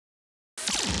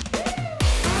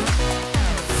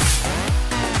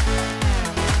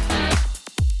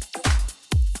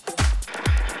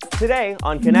Today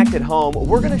on Connected Home,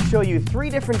 we're going to show you 3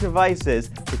 different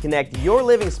devices to connect your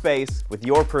living space with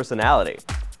your personality.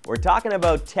 We're talking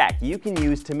about tech you can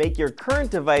use to make your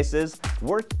current devices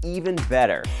work even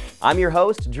better. I'm your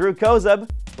host, Drew Kozub.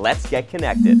 Let's get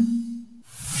connected.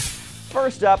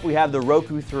 First up, we have the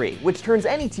Roku 3, which turns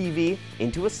any TV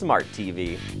into a smart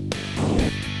TV.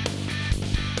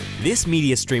 This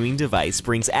media streaming device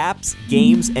brings apps,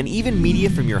 games, and even media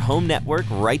from your home network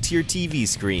right to your TV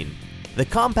screen. The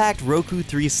compact Roku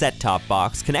 3 set-top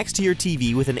box connects to your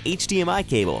TV with an HDMI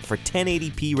cable for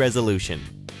 1080p resolution.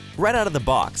 Right out of the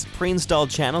box, pre-installed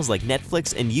channels like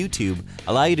Netflix and YouTube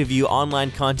allow you to view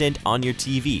online content on your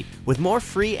TV, with more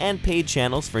free and paid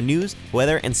channels for news,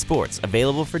 weather, and sports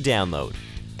available for download.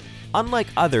 Unlike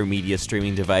other media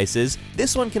streaming devices,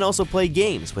 this one can also play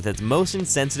games with its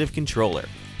motion-sensitive controller.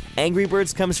 Angry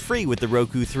Birds comes free with the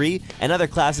Roku 3, and other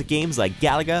classic games like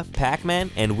Galaga, Pac-Man,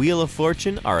 and Wheel of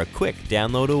Fortune are a quick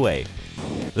download away.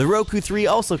 The Roku 3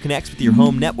 also connects with your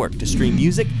home network to stream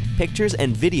music, pictures,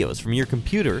 and videos from your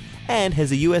computer, and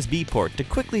has a USB port to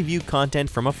quickly view content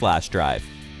from a flash drive.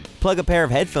 Plug a pair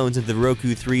of headphones into the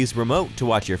Roku 3's remote to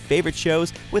watch your favorite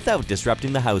shows without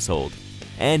disrupting the household.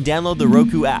 And download the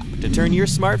Roku app to turn your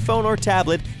smartphone or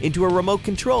tablet into a remote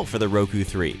control for the Roku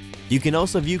 3. You can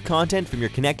also view content from your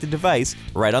connected device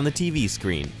right on the TV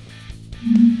screen.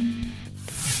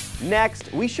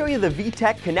 Next, we show you the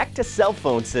VTech Connect to Cell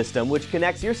Phone system, which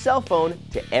connects your cell phone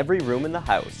to every room in the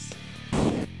house.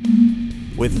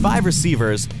 With 5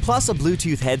 receivers plus a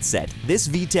Bluetooth headset, this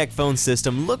VTech phone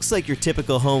system looks like your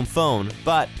typical home phone,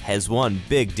 but has one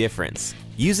big difference.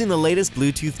 Using the latest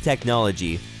Bluetooth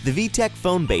technology, the VTech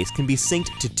phone base can be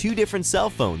synced to 2 different cell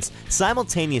phones,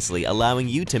 simultaneously allowing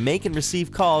you to make and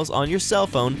receive calls on your cell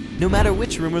phone no matter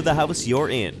which room of the house you're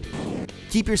in.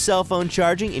 Keep your cell phone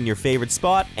charging in your favorite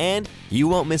spot, and you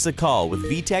won't miss a call with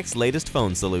VTech's latest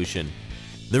phone solution.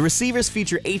 The receivers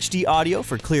feature HD audio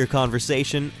for clear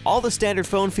conversation, all the standard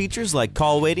phone features like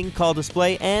call waiting, call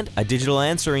display, and a digital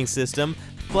answering system.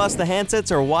 Plus, the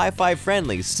handsets are Wi-Fi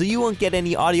friendly, so you won't get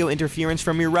any audio interference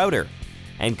from your router.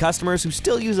 And customers who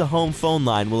still use a home phone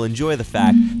line will enjoy the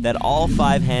fact that all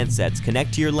 5 handsets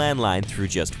connect to your landline through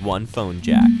just one phone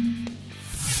jack.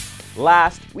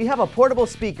 Last, we have a portable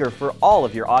speaker for all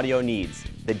of your audio needs,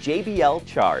 the JBL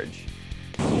Charge.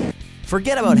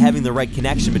 Forget about having the right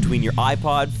connection between your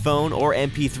iPod, phone, or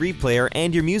MP3 player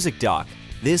and your music dock.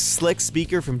 This slick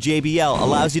speaker from JBL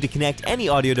allows you to connect any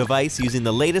audio device using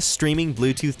the latest streaming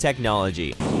Bluetooth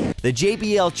technology. The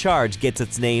JBL Charge gets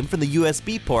its name from the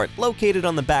USB port located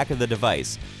on the back of the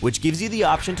device, which gives you the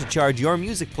option to charge your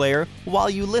music player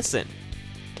while you listen.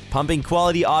 Pumping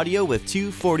quality audio with 2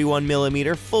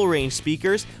 41mm full-range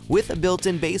speakers with a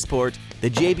built-in bass port, the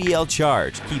JBL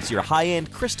Charge keeps your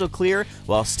high-end crystal clear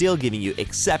while still giving you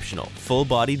exceptional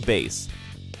full-bodied bass.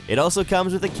 It also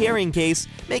comes with a carrying case,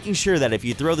 making sure that if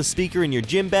you throw the speaker in your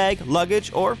gym bag,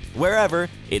 luggage, or wherever,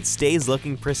 it stays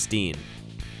looking pristine.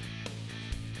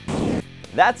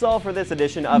 That's all for this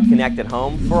edition of Connected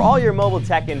Home. For all your mobile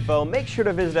tech info, make sure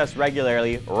to visit us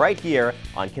regularly right here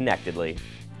on Connectedly.